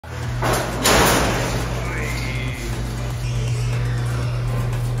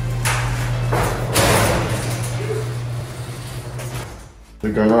The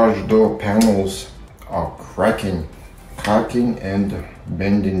garage door panels are cracking and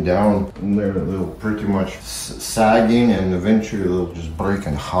bending down. And they'll pretty much sagging, and eventually they'll just break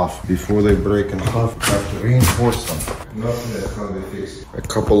in half. Before they break in half, you have to reinforce them. Nothing that can be fixed. A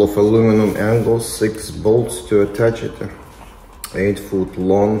couple of aluminum angles, 6 bolts to attach it. 8 foot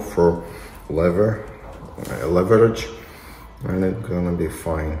long for leverage, and it's gonna be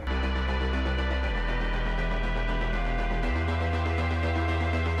fine.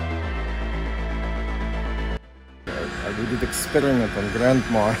 We did experiment on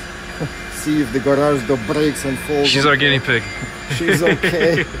Grandma. See if the garage door breaks and falls. She's our guinea pig. She's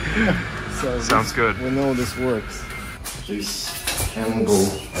okay. So sounds good. We know this works. This angle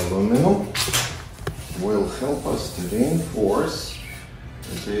aluminum will help us to reinforce.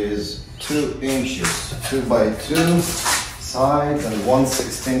 It is 2 inches, 2 by 2 sides, and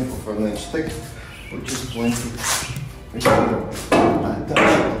 1/16 of an inch thick, which is plenty. We can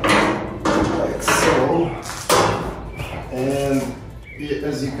attach it like so. And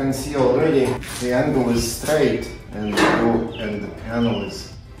as you can see already, the angle is straight and the panel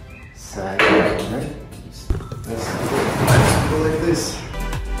is sagging. Right? Let's go like this.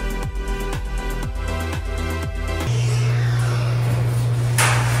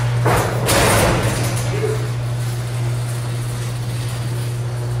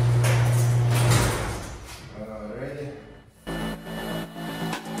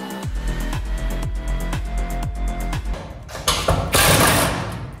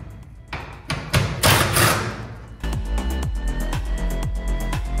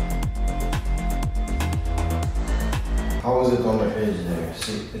 How is it on the edge there?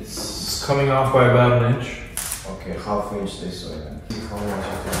 See, it's coming off by about an inch. Okay, half inch this way. How much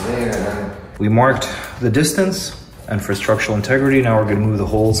is there? And then we marked the distance, and for structural integrity, now we're going to move the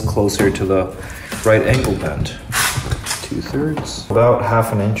holes closer to the right angle bend. 2/3, about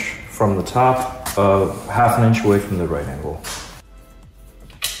half an inch from the top, half an inch away from the right angle.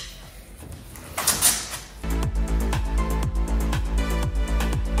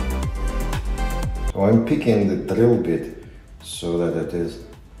 So I'm picking the drill bit so that it is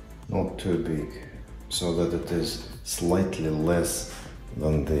not too big, so that it is slightly less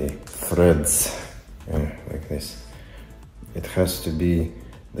than the threads, like this. It has to be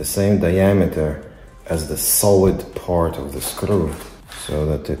the same diameter as the solid part of the screw, so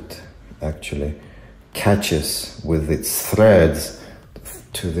that it actually catches with its threads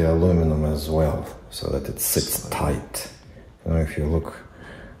to the aluminum as well, so that it sits tight. You know, if you look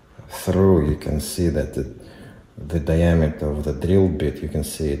through, you can see that the diameter of the drill bit, you can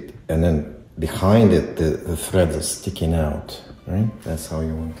see it, and then behind it the threads are sticking out, right? That's how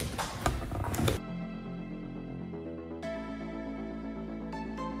you want it.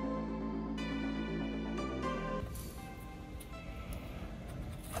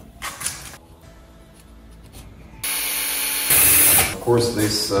 Of course,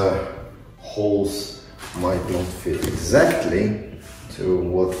 these holes might not fit exactly to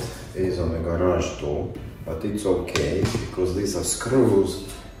what is on the garage door, but it's okay because these are screws.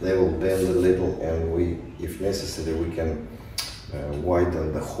 They will bend a little, and if necessary, we can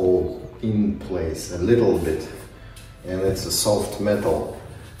widen the hole in place a little bit. And it's a soft metal.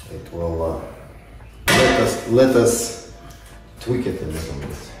 It will let us tweak it a little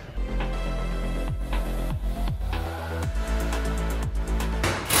bit.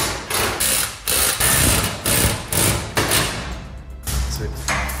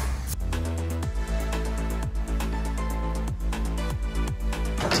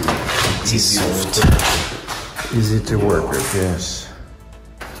 It's soft, easy to work with, yes.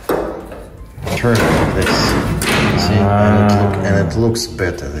 Turn it like this, see, and it looks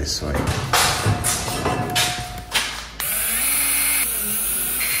better this way.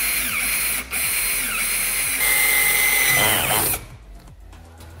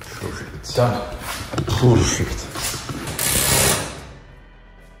 done. Perfect.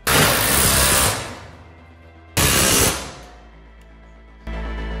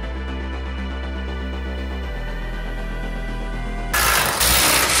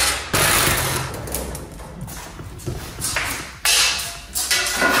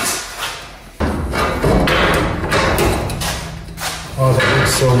 Oh, that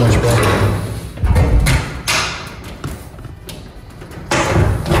looks so much better.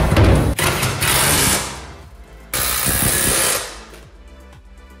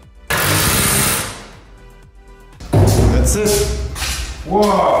 That's it.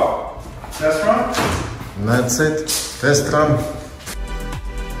 Whoa! Test run? That's it. Test run.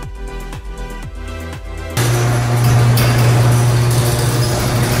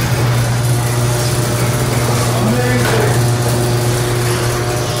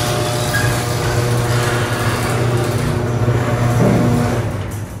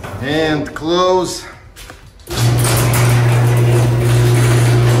 And close.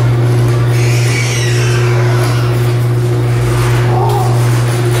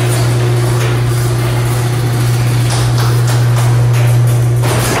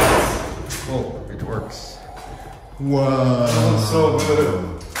 Oh, it works. Wow. Oh, so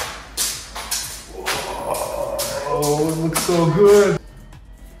good. Oh, it looks so good.